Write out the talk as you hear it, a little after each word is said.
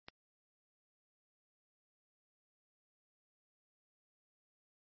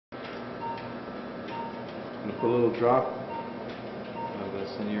I'm going to put a little drop of this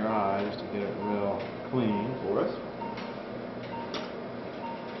in your eye just to get it real clean for us.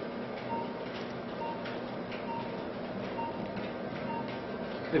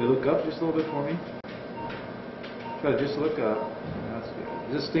 Maybe look up just a little bit for me. Try to just look up. That's good.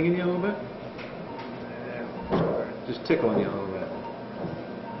 Is this stinging you a little bit? Just tickling you a little bit.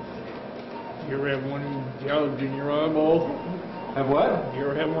 You ever have one gouged in your eyeball? Have what? You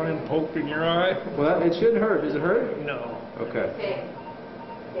ever have one of them poked in your eye? Well, it shouldn't hurt. Does it hurt? No. Okay.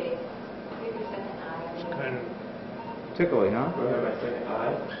 It's kind of... Tickly, huh?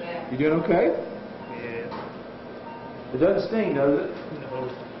 Yeah. You doing okay? Yeah. It doesn't sting, does it? No.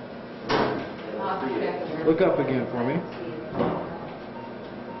 Look up again for me.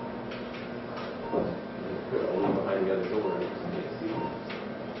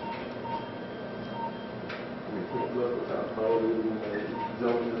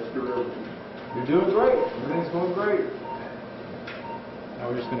 You're doing great. Everything's going great. Now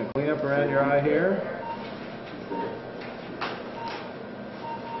we're just going to clean up around your eye here.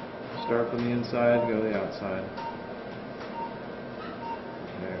 Start from the inside, go to the outside.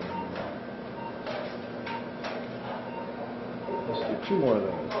 There we go. Let's do two more of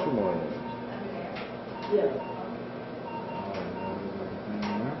those. Two more of those.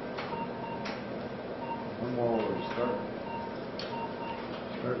 One more where we start.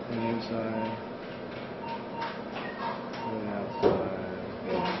 Start from the inside. Go to the outside.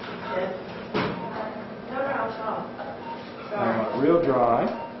 Now I want real dry.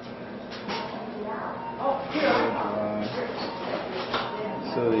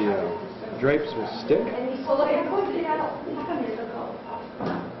 So the drapes will stick.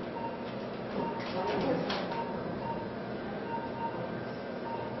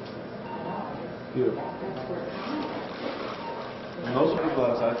 Beautiful. And those are the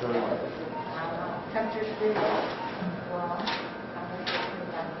gloves I throw away.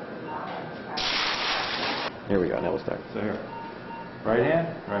 Here we go, now we'll start. So here. Right hand,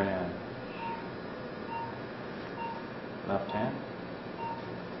 right hand. Left hand,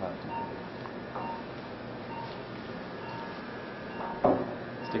 left hand.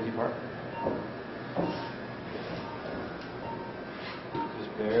 Sticky part.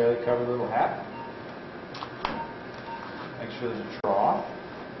 Just barely cover the little hat. Make sure there's a trough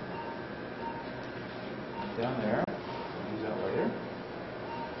down there. Use that later.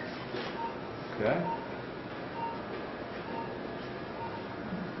 Okay.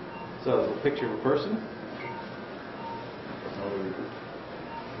 So there's a picture of a person.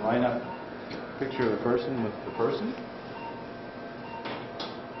 Line up a picture of the person with the person.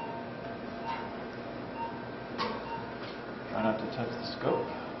 Try not to touch the scope.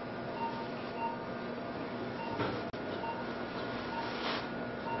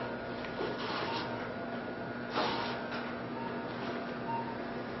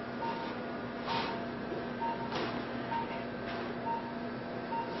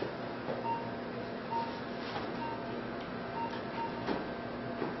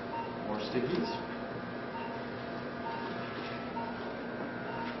 Stickies.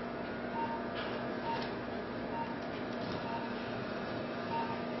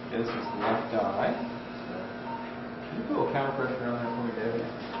 Okay, this is the left eye. Can you put a little counter pressure down there for me, David?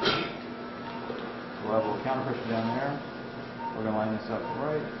 We'll have a little counter pressure down there. We're going to line this up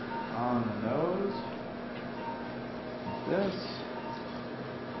right on the nose. Like this.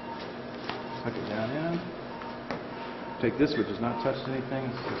 Tuck it down in. Take this, which is not touched anything,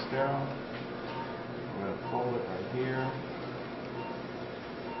 it's still sterile. We're going to fold it right here.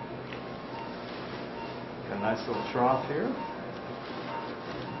 Got a nice little trough here.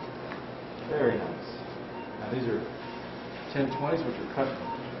 Very nice. Now these are 10/20s, which are cut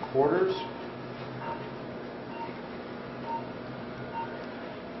quarters.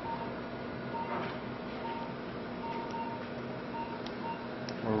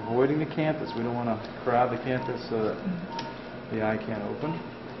 We're avoiding the canthus. We don't want to crowd the canthus so that the eye can't open.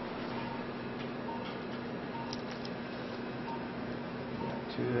 Got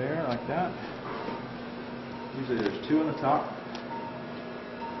two there, like that. Usually there's two on the top,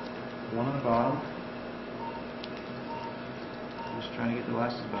 one on the bottom. Just trying to get the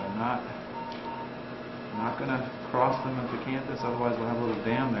lashes, but I'm not going to cross them at the canthus, otherwise we'll have a little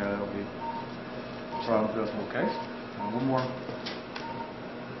dam there that'll be a problem for us. Okay. Now one more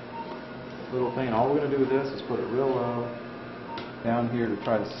little thing, and all we're going to do with this is put it real low down here to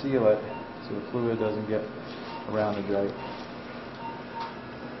try to seal it so the fluid doesn't get around the drape.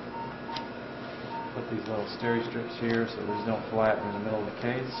 Put these little steri strips here so these don't flatten in the middle of the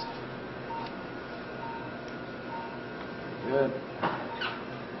case. Good.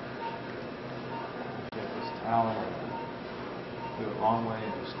 Get this towel, do it long way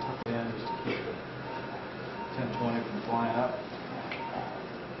and just tuck it in just to keep the 1020 from flying up.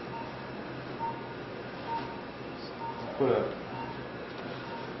 Put a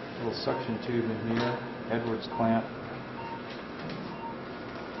little suction tube in here, Edwards clamp,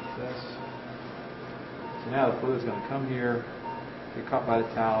 like this. So now the fluid's going to come here, get caught by the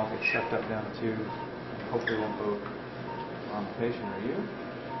towel, get sucked up down the tube, and hopefully won't go on the patient or you.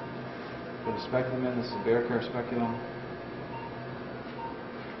 Put a speculum in. This is a bear care speculum.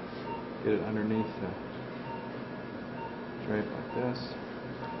 Get it underneath the drape like this.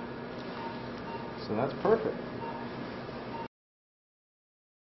 So that's perfect.